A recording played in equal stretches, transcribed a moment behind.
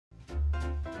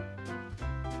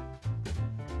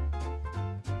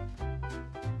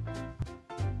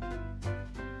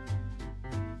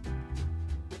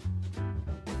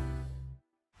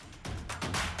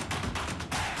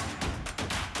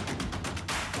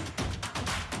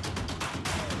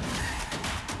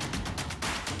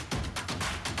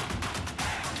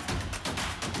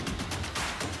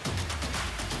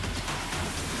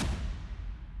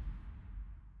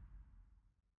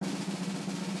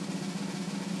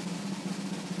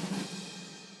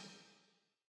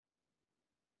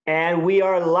And we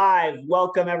are live.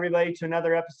 Welcome everybody to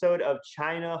another episode of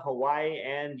China, Hawaii,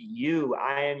 and You.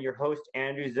 I am your host,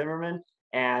 Andrew Zimmerman,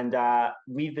 and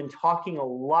we've been talking a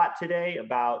lot today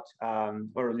about,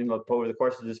 over the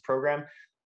course of this program,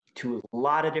 to a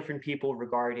lot of different people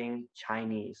regarding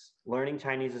Chinese. Learning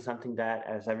Chinese is something that,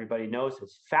 as everybody knows,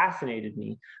 has fascinated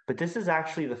me, but this is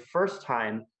actually the first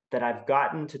time that I've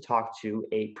gotten to talk to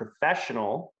a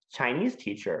professional Chinese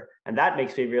teacher, and that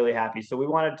makes me really happy. So we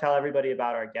want to tell everybody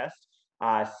about our guest,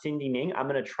 Cindy Ning. I'm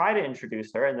going to try to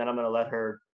introduce her, and then I'm going to let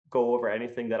her go over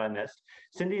anything that I missed.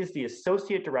 Cindy is the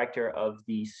Associate Director of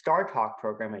the Startalk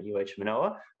program at UH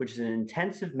Manoa, which is an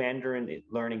intensive Mandarin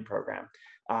learning program.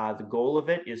 The goal of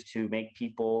it is to make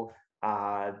people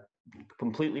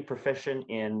completely proficient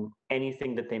in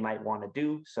anything that they might want to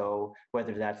do. So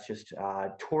whether that's just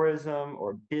tourism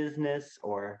or business,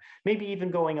 or maybe even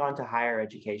going on to higher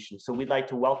education. So we'd like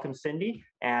to welcome Cindy.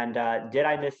 And did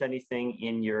I miss anything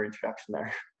in your introduction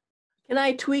there? Can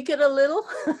I tweak it a little?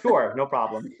 Sure, no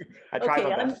problem. I tried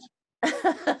my best.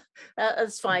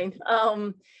 That's fine.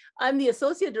 I'm the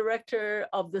Associate Director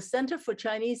of the Center for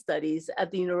Chinese Studies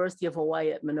at the University of Hawaii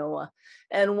at Manoa.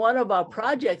 And one of our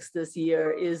projects this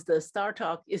year is the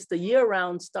Startalk, it's the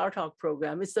year-round Startalk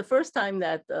program. It's the first time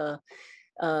that the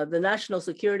National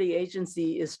Security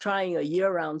Agency is trying a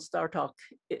year-round Startalk.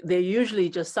 They're usually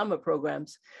just summer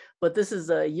programs, but this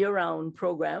is a year-round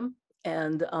program.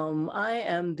 And I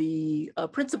am the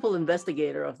principal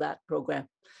investigator of that program.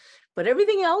 But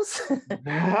everything else.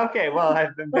 Okay, well,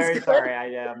 I've been very sorry.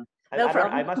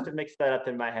 I must have mixed that up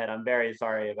in my head. I'm very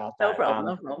sorry about that. No problem,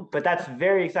 no problem. But that's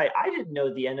very exciting. I didn't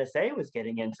know the NSA was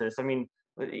getting into this. I mean,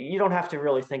 you don't have to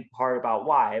really think hard about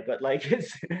why, but like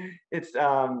it's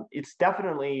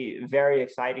definitely very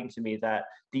exciting to me that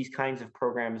these kinds of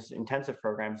programs, intensive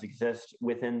programs, exist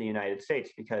within the United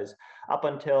States, because up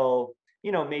until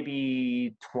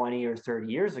maybe 20 or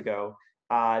 30 years ago,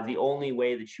 the only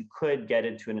way that you could get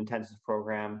into an intensive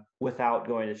program without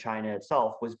going to China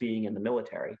itself was being in the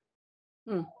military.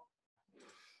 The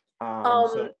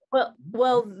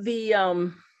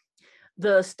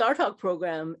Startalk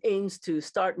program aims to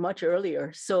start much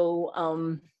earlier. So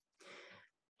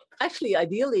actually,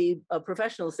 ideally,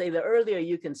 professionals say the earlier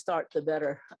you can start, the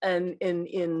better. And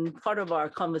in part of our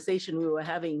conversation we were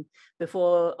having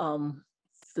before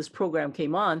this program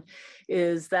came on,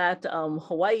 is that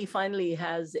Hawaii finally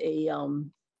has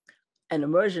an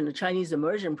immersion, a Chinese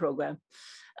immersion program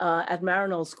at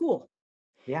Maryknoll School.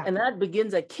 Yeah. And that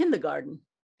begins at kindergarten.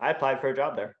 I applied for a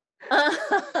job there.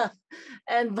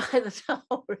 And by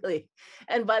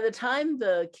the time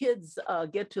the kids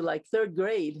get to like third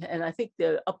grade, and I think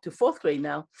they're up to fourth grade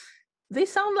now, they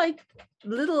sound like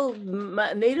little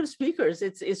native speakers.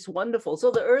 It's wonderful.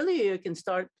 So the earlier you can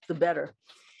start, the better.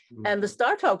 And the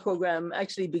Startalk program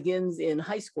actually begins in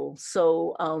high school.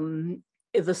 So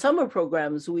the summer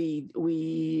programs,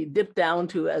 we dip down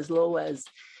to as low as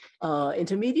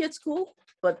intermediate school,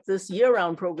 but this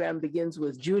year-round program begins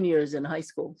with juniors in high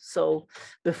school. So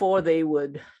before they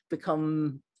would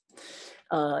become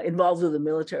involved with the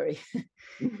military.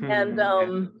 And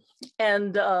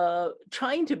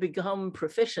trying to become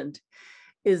proficient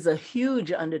is a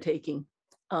huge undertaking.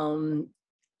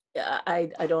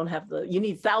 I don't have you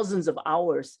need thousands of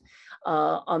hours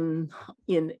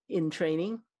in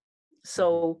training.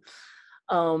 So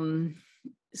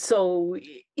so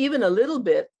even a little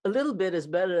bit is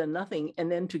better than nothing. And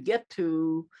then to get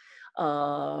to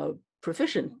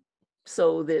proficient,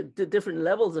 so the different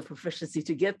levels of proficiency,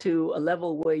 to get to a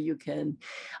level where you can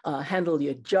handle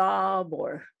your job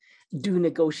or do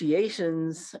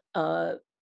negotiations,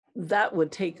 that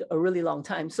would take a really long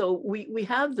time. So we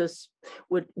have this,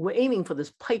 we're aiming for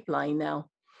this pipeline now.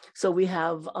 So we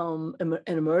have an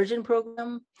immersion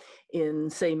program in,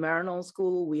 say, Maryknoll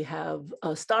School. We have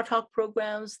Startalk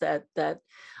programs that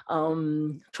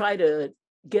try to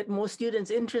get more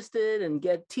students interested and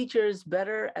get teachers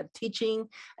better at teaching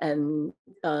and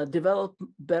develop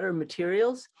better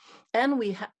materials. And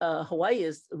Hawaii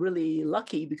is really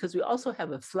lucky because we also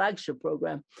have a flagship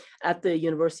program at the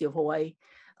University of Hawaii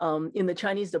in the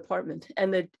Chinese department.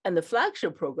 And the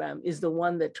flagship program is the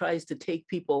one that tries to take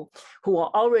people who are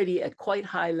already at quite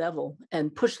high level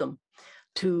and push them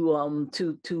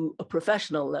to a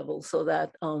professional level, so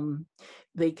that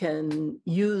they can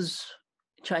use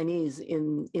Chinese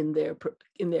in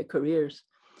their careers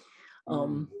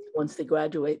once they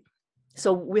graduate.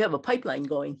 So we have a pipeline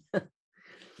going.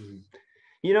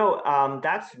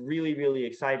 That's really, really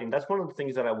exciting. That's one of the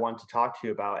things that I want to talk to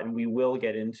you about, and we will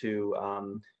get into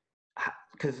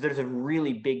because there's a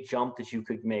really big jump that you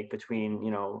could make between,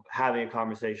 having a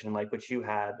conversation like what you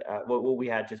had, what we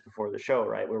had just before the show,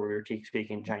 right, where we were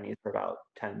speaking Chinese for about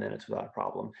 10 minutes without a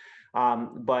problem.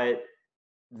 But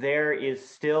there is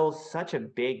still such a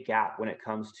big gap when it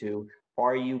comes to,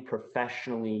 are you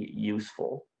professionally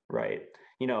useful, right?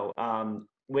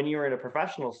 When you're in a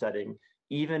professional setting,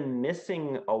 even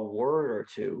missing a word or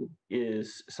two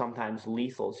is sometimes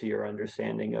lethal to your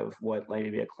understanding of what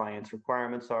maybe a client's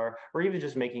requirements are, or even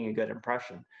just making a good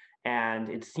impression. And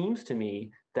it seems to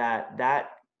me that that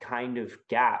kind of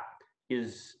gap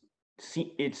is,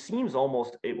 it seems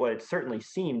almost, well, it certainly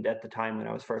seemed at the time when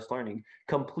I was first learning,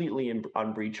 completely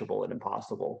unbreachable and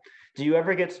impossible. Do you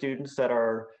ever get students that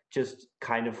are just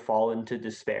kind of fall into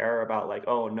despair about like,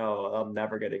 oh no, I'm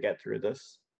never going to get through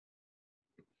this?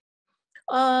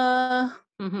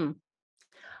 Mhm.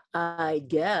 I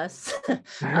guess.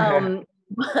 um,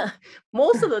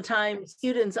 Most of the time,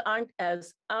 students aren't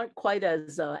quite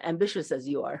as ambitious as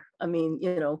you are. I mean,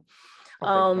 That's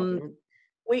interesting.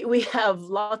 we have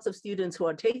lots of students who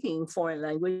are taking foreign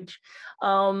language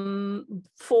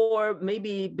for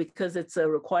maybe because it's a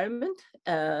requirement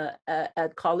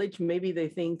at college. Maybe they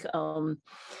think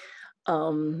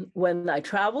when I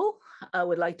travel, I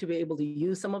would like to be able to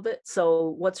use some of it. So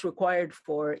what's required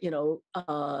for,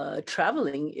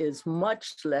 traveling is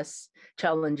much less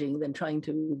challenging than trying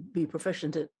to be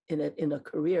proficient in it in a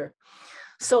career.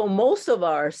 So most of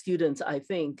our students, I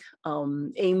think,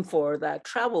 aim for that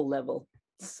travel level,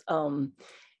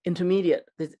 intermediate.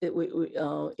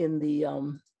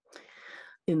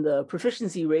 In the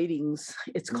proficiency ratings,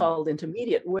 it's called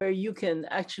intermediate, where you can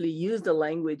actually use the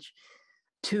language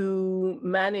to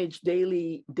manage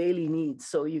daily needs.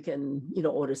 So you can,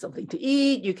 order something to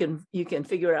eat. You can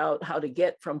figure out how to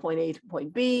get from point A to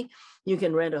point B. You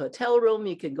can rent a hotel room.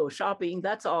 You can go shopping.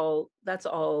 That's all.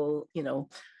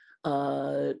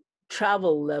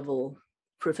 Travel level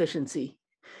proficiency,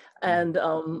 and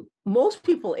most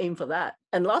people aim for that,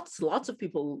 and lots of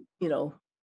people,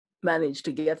 manage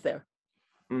to get there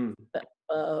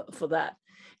for that.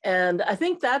 And I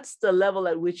think that's the level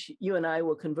at which you and I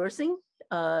were conversing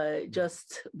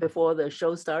just before the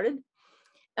show started.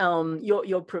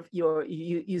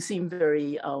 You seem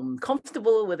very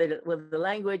comfortable with it, with the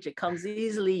language. It comes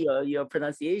easily. Your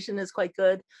pronunciation is quite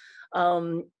good.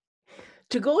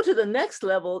 To go to the next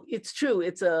level, it's true.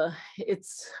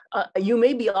 You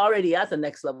may be already at the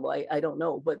next level. I don't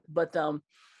know, but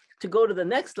to go to the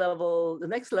next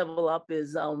level up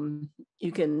is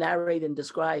you can narrate and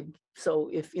describe. So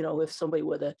if somebody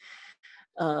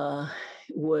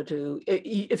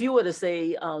if you were to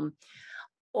say,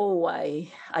 oh, I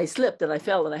slipped and I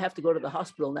fell and I have to go to the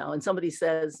hospital now, and somebody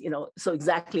says, so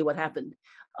exactly what happened,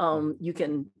 you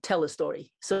can tell a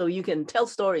story. So you can tell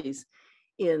stories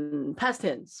in past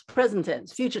tense, present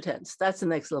tense, future tense. That's the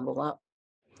next level up.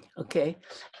 Okay.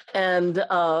 And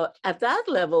at that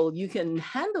level, you can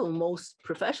handle most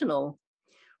professional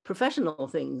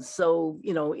things. So,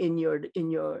 in your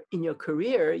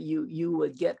career, you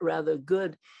would get rather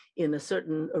good in a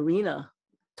certain arena,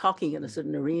 talking in a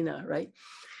certain arena, right?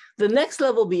 The next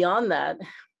level beyond that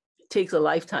takes a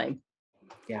lifetime.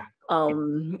 Yeah.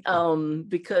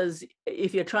 Because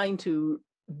if you're trying to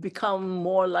become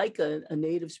more like a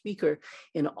native speaker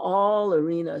in all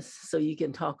arenas, so you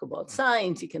can talk about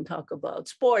science, you can talk about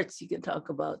sports, you can talk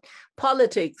about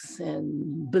politics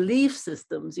and belief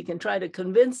systems, you can try to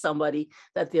convince somebody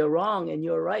that they're wrong and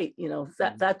you're right,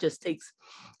 that just takes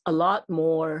a lot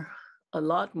more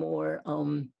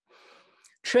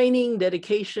training,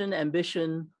 dedication,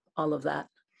 ambition, all of that.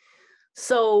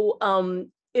 So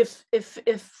if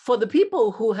for the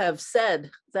people who have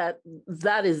said that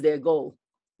is their goal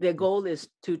is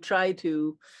to try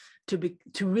to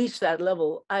reach that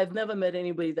level, I've never met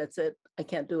anybody that said I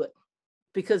can't do it.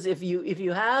 Because if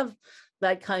you have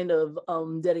that kind of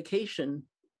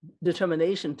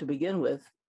determination to begin with,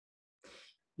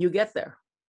 you get there.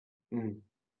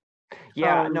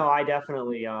 Yeah, no, I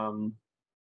definitely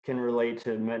can relate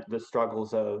to the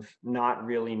struggles of not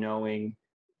really knowing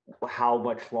how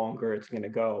much longer it's going to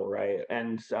go, right?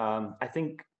 And I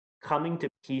think coming to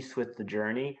peace with the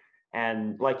journey,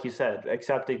 and like you said,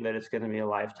 accepting that it's going to be a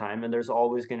lifetime, and there's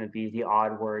always going to be the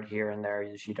odd word here and there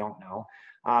that you don't know.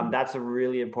 That's a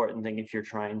really important thing if you're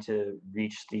trying to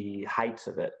reach the heights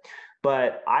of it.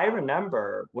 But I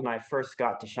remember when I first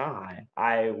got to Shanghai,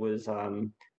 I was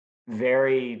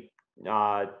very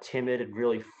timid and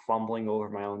really fumbling over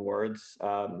my own words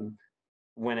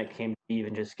when it came to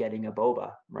even just getting a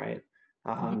boba, right?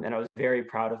 And I was very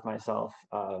proud of myself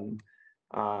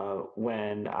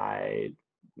when I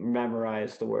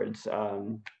memorize the words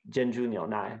 "Genju Niao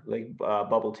Nai," like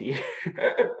bubble tea,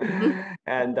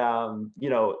 and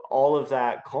all of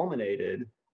that culminated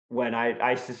when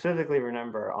I specifically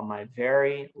remember on my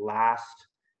very last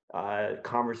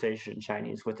conversation in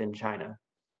Chinese within China.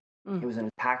 It was in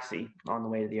a taxi on the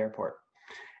way to the airport,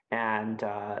 and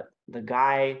the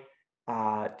guy.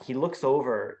 He looks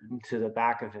over to the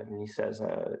back of him and he says,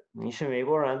 你是美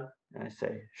国人? And I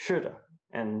say, 是的.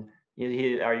 And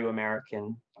are you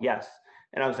American? Yes.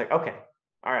 And I was like, okay,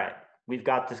 all right, we've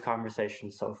got this conversation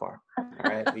so far. All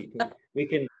right, we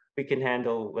can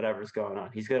handle whatever's going on.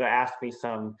 He's going to ask me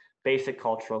some basic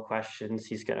cultural questions.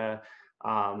 He's going to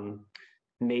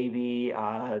maybe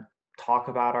talk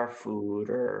about our food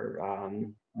or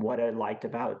what I liked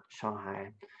about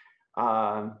Shanghai.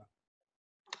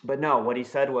 But no, what he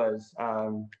said was,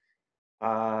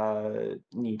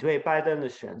 你对拜登的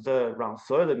选择让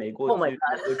所有的美国 Oh my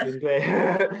军队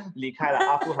离开了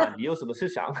阿富汗，你有什么思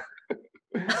想？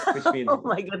 Which means, Oh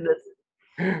my goodness.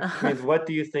 which means, what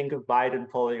do you think of Biden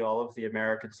pulling all of the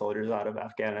American soldiers out of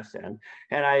Afghanistan?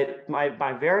 And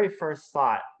my very first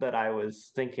thought that I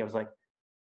was thinking, I was like,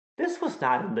 this was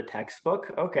not in the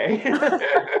textbook. Okay.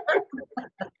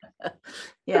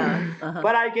 Yeah.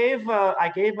 But I gave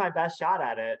my best shot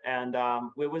at it, and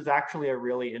it was actually a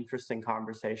really interesting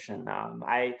conversation.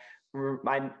 I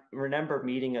remember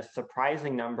meeting a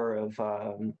surprising number of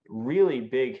really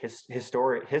big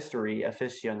history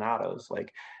aficionados.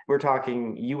 Like, we're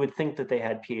talking, you would think that they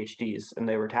had PhDs and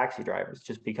they were taxi drivers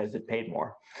just because it paid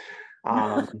more.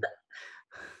 The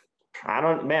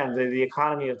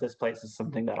economy of this place is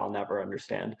something that I'll never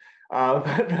understand.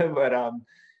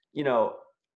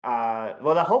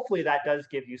 Hopefully that does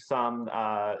give you some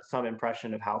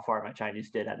impression of how far my Chinese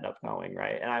did end up going,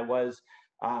 right? And I was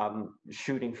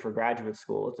shooting for graduate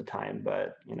school at the time,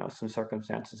 but some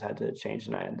circumstances had to change,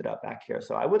 and I ended up back here.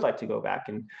 So I would like to go back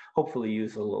and hopefully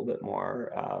use a little bit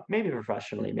more, maybe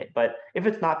professionally. But if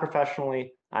it's not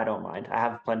professionally, I don't mind. I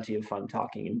have plenty of fun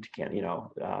talking into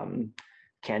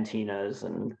cantinas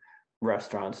and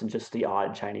restaurants and just the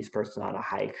odd Chinese person on a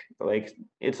hike. Like,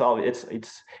 it's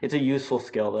a useful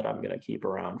skill that I'm going to keep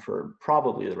around for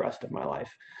probably the rest of my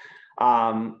life.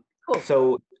 Cool.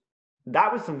 So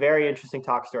that was some very interesting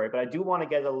talk story, but I do want to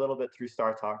get a little bit through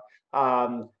Startalk.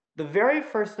 The very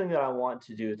first thing that I want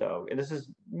to do, though, and this is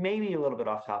maybe a little bit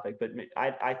off topic, but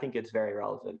I think it's very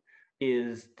relevant,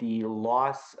 is the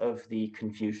loss of the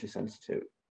Confucius Institute.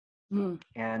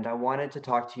 And I wanted to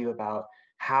talk to you about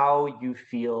how you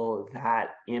feel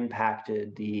that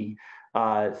impacted the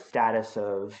status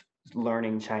of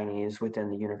learning Chinese within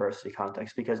the university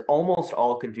context, because almost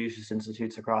all Confucius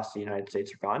Institutes across the United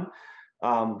States are gone.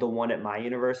 The one at my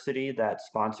university that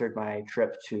sponsored my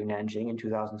trip to Nanjing in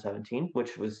 2017,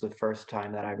 which was the first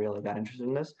time that I really got interested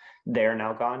in this, they're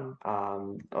now gone.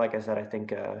 Like I said, I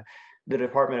think the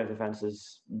Department of Defense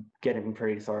is getting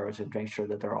pretty thorough to make sure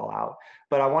that they're all out.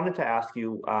 But I wanted to ask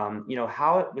you,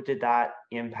 how did that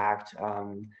impact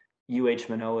UH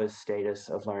Manoa's status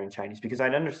of learning Chinese? Because I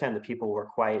understand that people were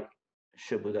quite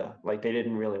shibuda, like they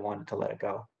didn't really want to let it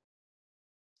go.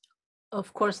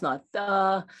 Of course not.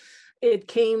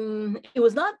 It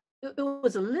was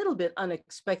a little bit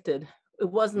unexpected. It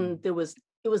was not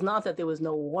that there was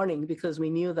no warning, because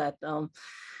we knew that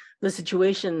the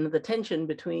situation, the tension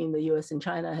between the US and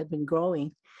China had been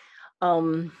growing.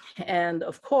 And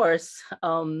of course,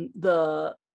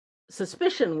 the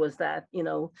suspicion was that,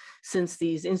 since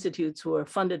these institutes were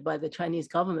funded by the Chinese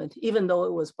government, even though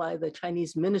it was by the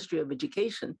Chinese Ministry of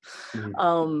Education,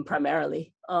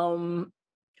 primarily,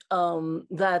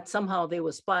 that somehow they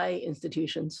were spy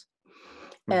institutions.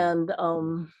 And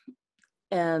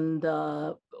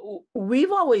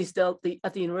we've always at the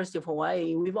University of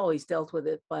Hawaii, we've always dealt with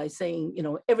it by saying,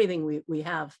 everything we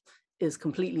have is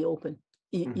completely open.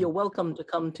 You're welcome to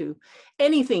come to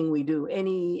anything we do,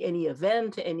 any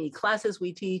event, any classes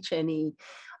we teach, any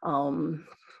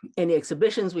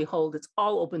exhibitions we hold. It's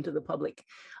all open to the public.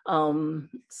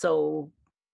 So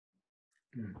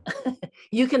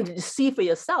you can see for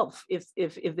yourself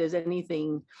if there's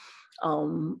anything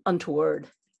untoward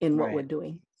in what we're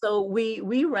doing. So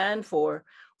we ran for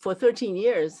 13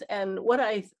 years, and what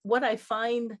I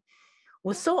find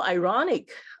was so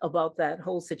ironic about that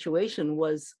whole situation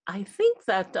was, I think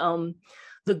that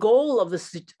the goal of the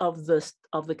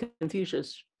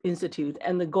Confucius Institute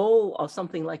and the goal of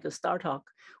something like a Startalk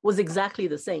was exactly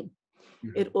the same.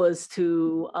 It was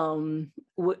to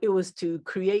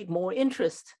create more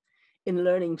interest in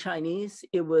learning Chinese.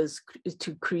 It was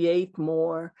to create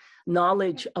more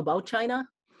knowledge about China.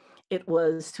 It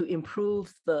was to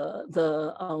improve the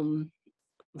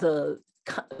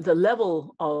the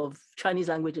level of Chinese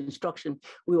language instruction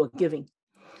we were giving.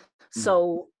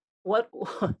 So what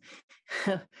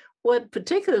what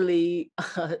particularly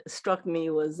struck me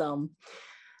was,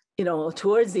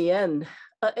 towards the end,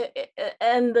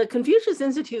 and the Confucius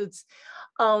Institutes,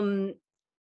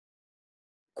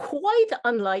 quite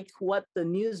unlike what the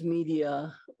news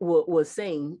media was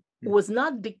saying, was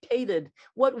not dictated.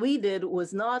 What we did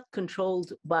was not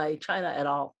controlled by China at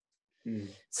all.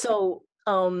 So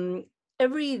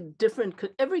every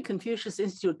Confucius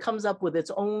Institute comes up with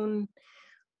its own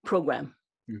program.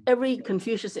 Every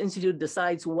Confucius Institute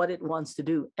decides what it wants to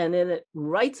do, and then it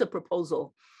writes a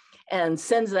proposal and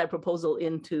sends that proposal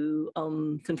into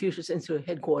Confucius Institute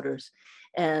headquarters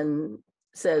and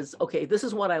says, okay, this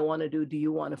is what I want to do. Do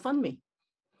you want to fund me?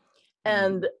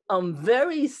 And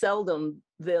very seldom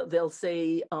they'll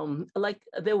say, like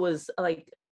there was like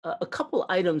a couple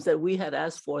items that we had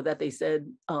asked for that they said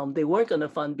they weren't going to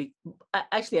fund.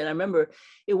 Actually, and I remember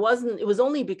it was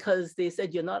only because they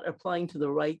said you're not applying to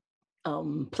the right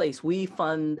place. We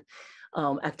fund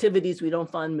activities, we don't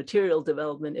fund material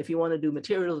development. If you want to do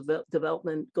material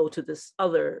development, go to this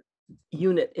other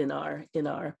unit in our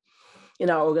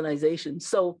organization.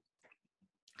 So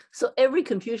every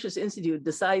Confucius Institute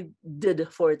decided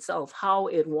for itself how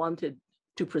it wanted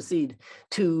to proceed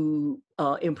to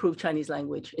improve Chinese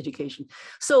language education.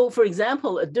 So for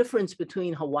example, a difference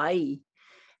between Hawaii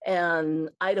and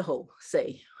Idaho,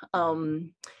 say,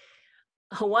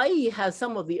 Hawaii has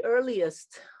some of the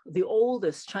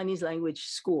oldest Chinese language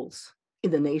schools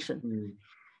in the nation.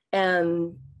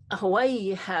 And Hawaii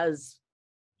has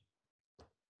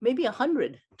maybe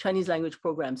 100 Chinese language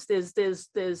programs. There's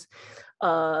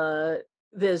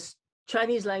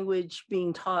Chinese language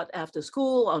being taught after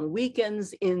school, on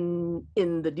weekends, in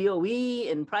the DOE,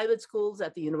 in private schools,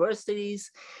 at the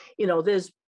universities.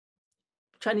 There's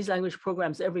Chinese language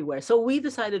programs everywhere. So we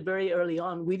decided very early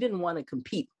on, we didn't want to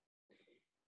compete.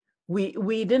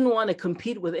 We didn't want to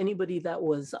compete with anybody that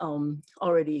was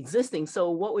already existing.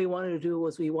 So what we wanted to do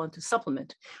was we want to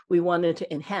supplement. We wanted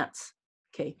to enhance.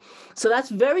 Okay, so that's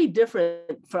very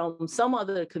different from some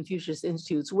other Confucius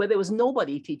Institutes where there was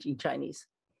nobody teaching Chinese.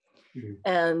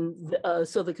 And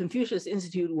so the Confucius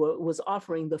Institute was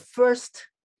offering the first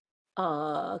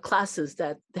classes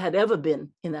that had ever been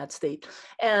in that state.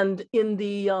 And in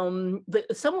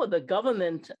some of the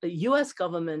government, US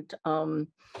government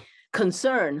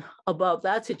concern about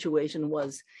that situation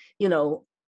was,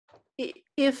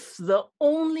 if the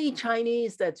only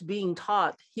Chinese that's being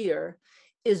taught here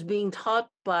is being taught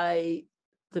by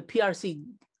the PRC,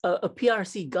 a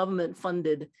PRC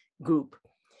government-funded group,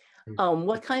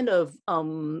 what kind of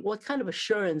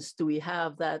assurance do we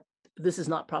have that this is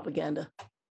not propaganda?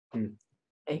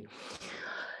 Okay.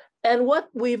 And what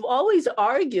we've always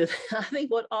argued, I think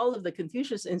what all of the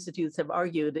Confucius Institutes have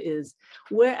argued is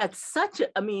we're at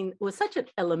with such an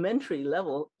elementary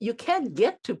level, you can't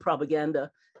get to propaganda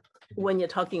when you're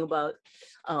talking about,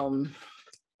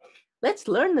 let's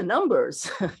learn the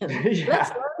numbers, let's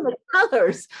learn the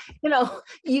colors.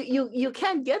 You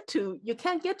can't get to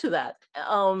that.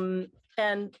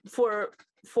 And for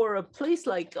a place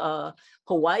like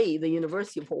Hawaii, the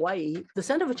University of Hawaii, the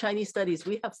Center for Chinese Studies,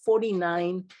 we have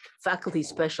 49 faculty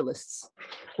specialists.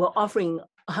 We're offering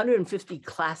 150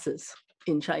 classes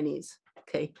in Chinese,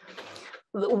 okay?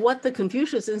 What the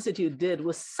Confucius Institute did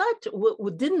was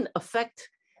didn't affect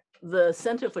the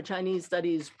Center for Chinese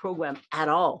Studies program at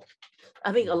all.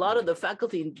 I think a lot of the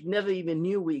faculty never even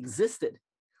knew we existed.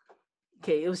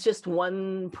 Okay, it was just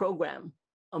one program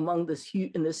among this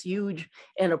huge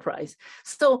enterprise.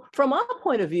 So from our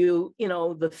point of view,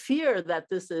 the fear that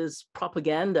this is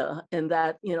propaganda and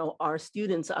that, our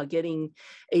students are getting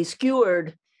a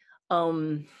skewered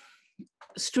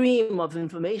stream of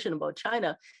information about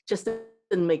China just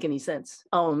didn't make any sense.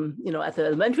 At the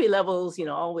elementary levels,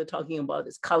 all we're talking about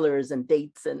is colors and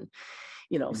dates and,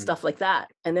 stuff like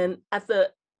that. And then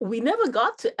we never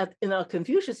got to, in our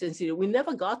Confucius Institute, we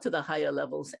never got to the higher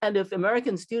levels. And if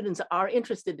American students are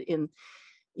interested in,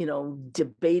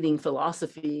 debating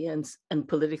philosophy and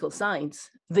political science,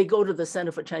 they go to the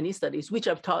Center for Chinese Studies, which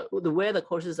where the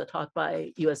courses are taught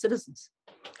by US citizens.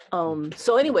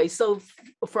 So anyway,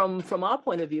 from our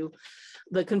point of view,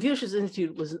 the Confucius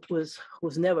Institute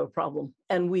was never a problem.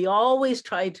 And we always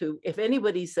tried to, if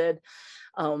anybody said,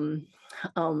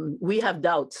 we have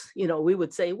doubts, we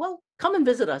would say, well, come and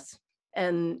visit us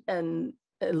and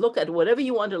look at whatever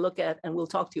you want to look at, and we'll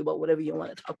talk to you about whatever you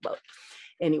want to talk about.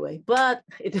 Anyway, but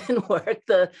it didn't work.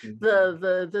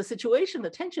 The situation, the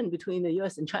tension between the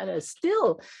US and China is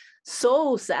still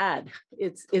so sad.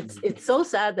 It's so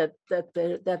sad that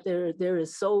there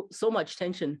is so much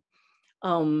tension.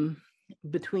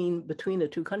 between the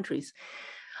two countries.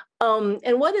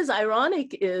 And what is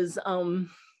ironic is,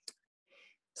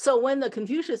 so when the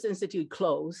Confucius Institute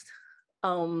closed,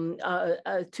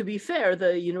 to be fair,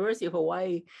 the University of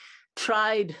Hawaii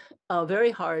tried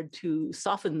very hard to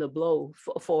soften the blow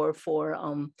for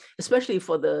especially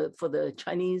for the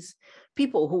Chinese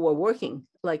people who were working.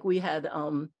 Like we had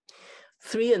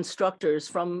 3 instructors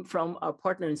from our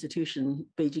partner institution,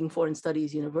 Beijing Foreign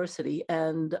Studies University,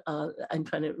 and I'm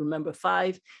trying to remember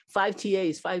 5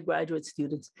 TAs, 5 graduate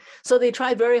students. So they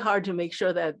tried very hard to make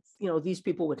sure that these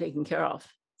people were taken care of,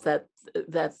 that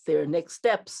their next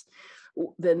steps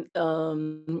then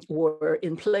were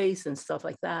in place and stuff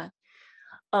like that.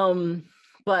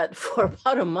 But for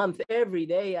about a month, every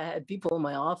day I had people in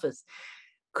my office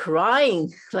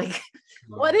crying, like,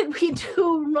 what did we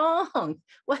do wrong?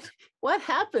 What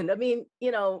happened? I mean,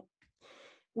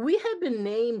 we had been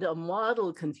named a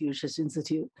model Confucius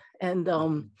Institute, and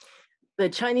the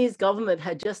Chinese government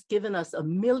had just given us $1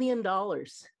 million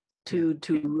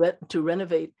to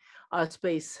renovate our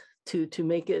space to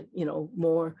make it,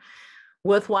 more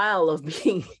worthwhile of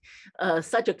being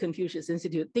such a Confucius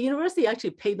Institute. The university actually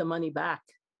paid the money back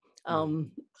to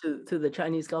the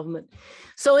Chinese government.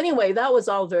 So anyway, that was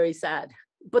all very sad.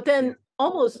 But then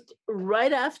almost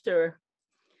right after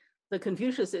the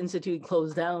Confucius Institute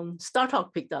closed down,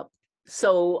 Startalk picked up.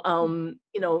 So,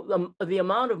 the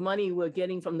amount of money we're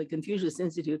getting from the Confucius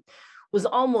Institute was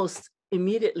almost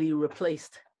immediately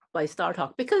replaced by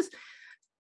Startalk, because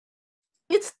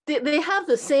they have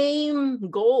the same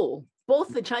goal.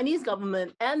 Both the Chinese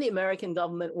government and the American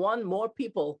government want more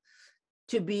people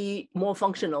to be more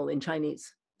functional in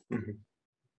Chinese. Mm-hmm.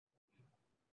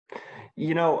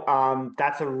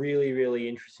 That's a really, really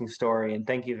interesting story, and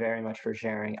thank you very much for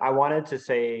sharing. I wanted to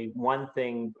say one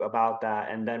thing about that,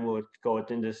 and then we'll go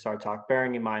into Startalk,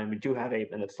 bearing in mind we do have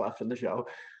 8 minutes left in the show.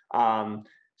 I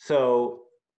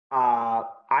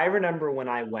remember when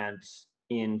I went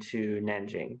into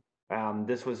Nanjing,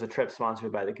 this was a trip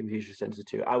sponsored by the Confucius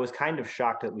Institute. I was kind of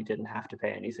shocked that we didn't have to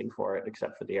pay anything for it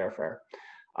except for the airfare.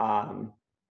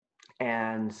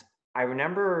 And I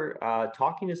remember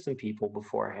talking to some people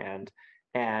beforehand,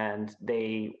 and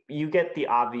you get the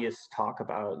obvious talk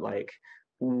about, like,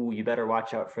 ooh, you better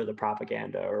watch out for the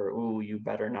propaganda, or ooh, you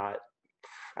better not,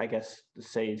 I guess,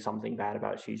 say something bad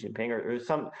about Xi Jinping, or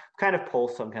some kind of pull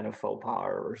some kind of faux pas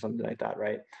or something like that,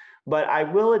 right? But I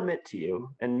will admit to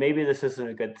you, and maybe this isn't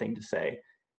a good thing to say,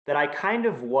 that I kind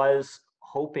of was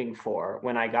hoping for,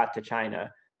 when I got to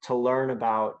China, to learn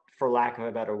about, for lack of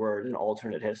a better word, an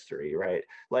alternate history, right?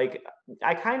 Like,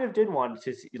 I kind of did want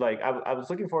to see, like, I was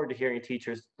looking forward to hearing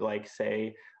teachers, like,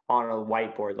 say on a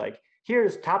whiteboard, like,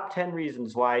 here's top 10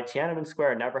 reasons why Tiananmen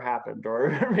Square never happened,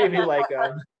 or maybe like,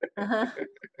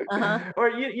 or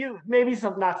you maybe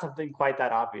not something quite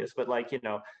that obvious, but like,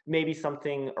 maybe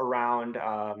something around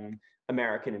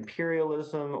American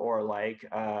imperialism, or like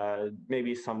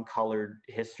maybe some colored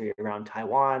history around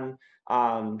Taiwan.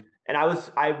 And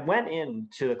I went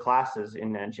into the classes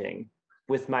in Nanjing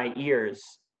with my ears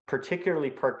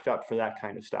particularly perked up for that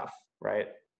kind of stuff, right?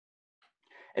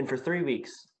 And for 3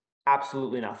 weeks,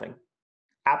 absolutely nothing.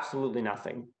 Absolutely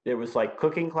nothing. There was like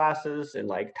cooking classes and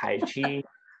like Tai Chi,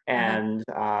 and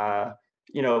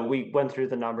we went through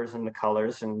the numbers and the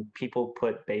colors, and people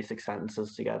put basic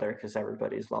sentences together because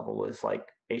everybody's level was like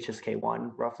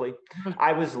HSK1 roughly.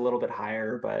 I was a little bit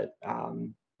higher, but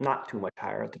not too much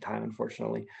higher at the time,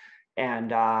 unfortunately.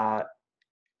 And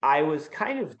I was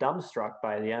kind of dumbstruck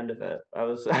by the end of it. I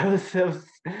was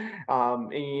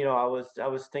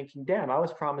thinking, damn, I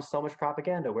was promised so much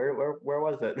propaganda. Where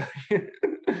was it?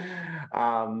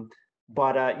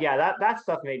 That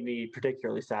stuff made me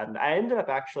particularly saddened. I ended up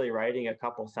actually writing a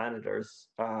couple senators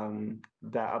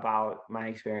about my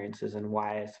experiences and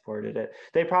why I supported it.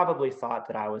 They probably thought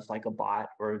that I was like a bot,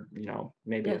 or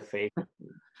maybe a fake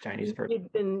Chinese person.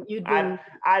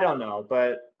 I don't know,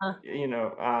 but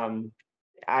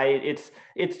it's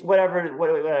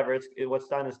whatever. What's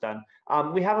done is done.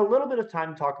 We have a little bit of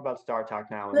time to talk about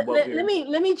Startalk now. And let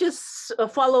me just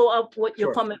follow up what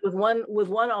your comment with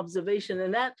one observation,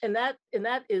 and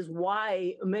that is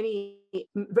why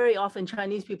very often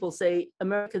Chinese people say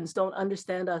Americans don't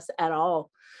understand us at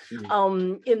all.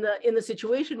 In the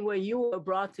situation where you were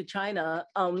brought to China,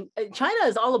 China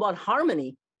is all about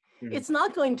harmony. It's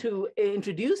not going to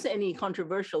introduce any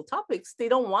controversial topics. They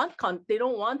don't want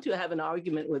to have an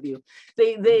argument with you.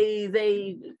 They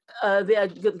are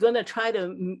going to try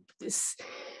to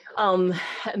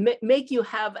make you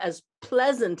have as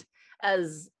pleasant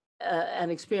as an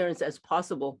experience as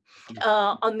possible.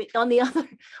 On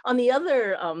the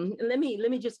other, let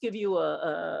me just give you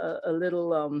a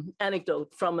little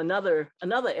anecdote from another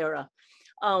era.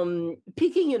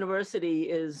 Peking University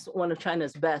is one of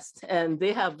China's best, and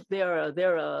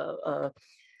they're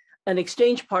an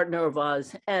exchange partner of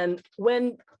ours. And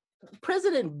when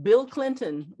President Bill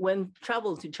Clinton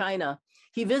traveled to China,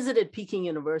 he visited Peking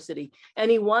University,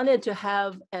 and he wanted to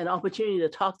have an opportunity to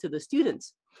talk to the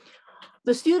students.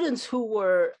 The students who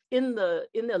were in the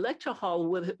lecture hall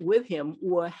with him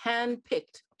were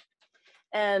handpicked,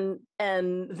 and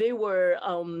they were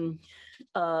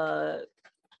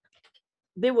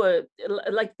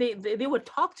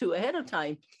talked to ahead of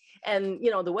time. And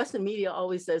the Western media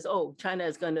always says, "Oh, China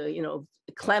is going to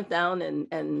clamp down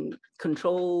and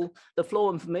control the flow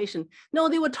of information." No,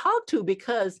 they were talked to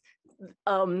because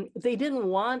they didn't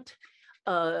want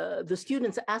the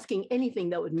students asking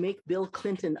anything that would make Bill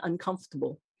Clinton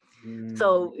uncomfortable.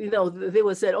 So, they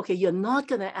would say, okay, you're not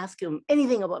going to ask him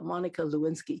anything about Monica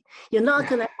Lewinsky. You're not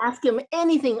going to ask him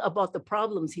anything about the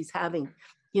problems he's having,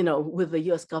 with the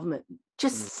US government.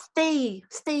 Just stay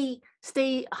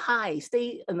high,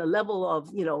 stay in the level of,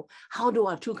 how do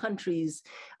our two countries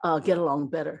get along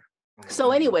better? So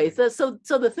anyway, so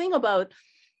the thing about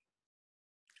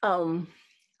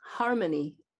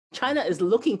harmony, China is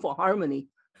looking for harmony.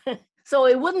 So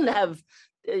it wouldn't have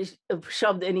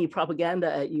shoved any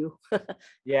propaganda at you.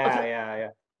 Yeah, okay. yeah.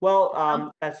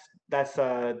 Well, that's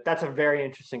a very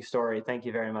interesting story. Thank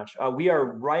you very much. We are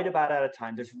right about out of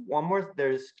time. There's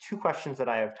two questions that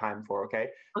I have time for, okay?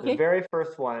 The very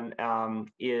first one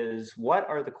is, what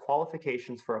are the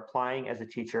qualifications for applying as a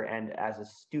teacher and as a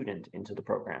student into the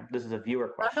program? This is a viewer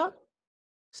question.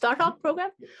 Startalk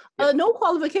program? Yep. No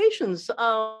qualifications.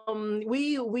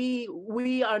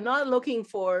 We are not looking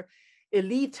for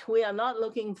elite. We are not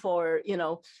looking for,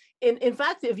 in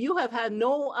fact, if you have had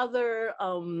no other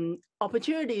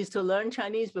opportunities to learn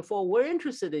Chinese before, we're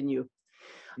interested in you.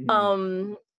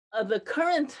 The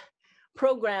current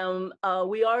program,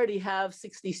 we already have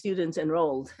 60 students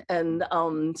enrolled. And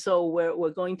so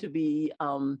we're going to be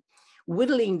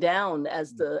whittling down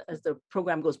as the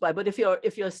program goes by. But if you're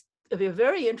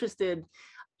very interested,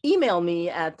 email me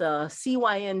at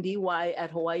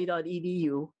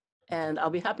cyndy@hawaii.edu, and I'll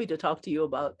be happy to talk to you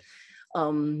about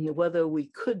whether we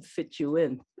could fit you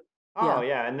in. Oh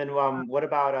yeah, and then what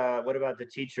about the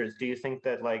teachers? Do you think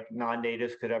that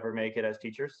non-natives could ever make it as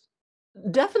teachers?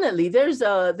 Definitely, there's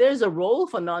a role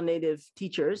for non-native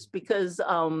teachers because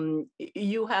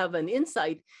you have an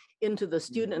insight into the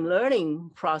student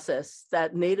learning process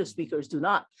that native speakers do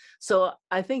not. So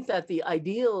I think that the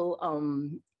ideal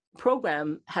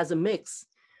program has a mix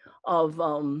of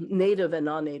native and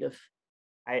non-native.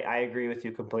 I agree with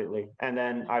you completely. And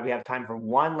then we have time for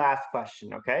one last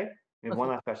question, okay? We have one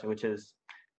last question, which is,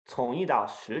 从1到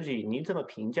10级，你怎么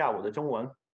评价我的中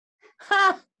文？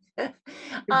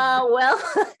 Well,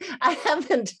 I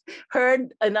haven't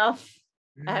heard enough.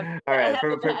 All right,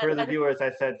 for the viewers,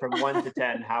 I said from 1 to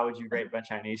 10, how would you rate my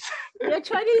Chinese? Yeah,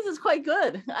 Chinese is quite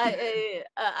good.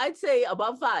 I'd say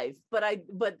above 5, but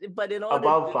in order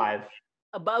above 5.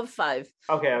 Above 5.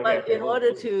 Okay. But in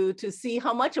order to see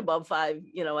how much above 5,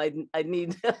 I'd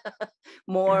need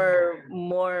more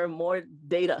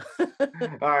data.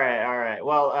 All right.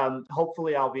 Well,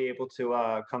 hopefully I'll be able to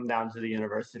come down to the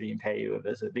university and pay you a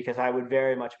visit, because I would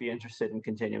very much be interested in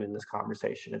continuing this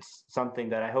conversation. It's something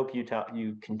that I hope you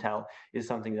can tell is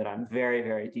something that I'm very,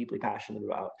 very deeply passionate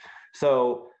about.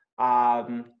 So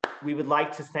we would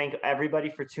like to thank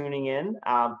everybody for tuning in.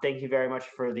 Thank you very much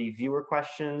for the viewer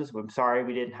questions. I'm sorry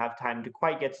we didn't have time to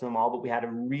quite get to them all, but we had a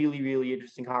really, really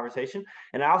interesting conversation.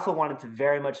 And I also wanted to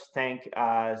very much thank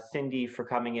Cindy for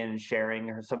coming in and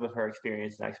sharing some of her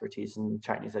experience and expertise in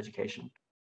Chinese education.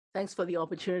 Thanks for the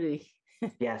opportunity.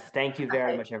 Yes, thank you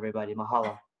very much, everybody.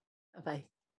 Mahalo. Bye.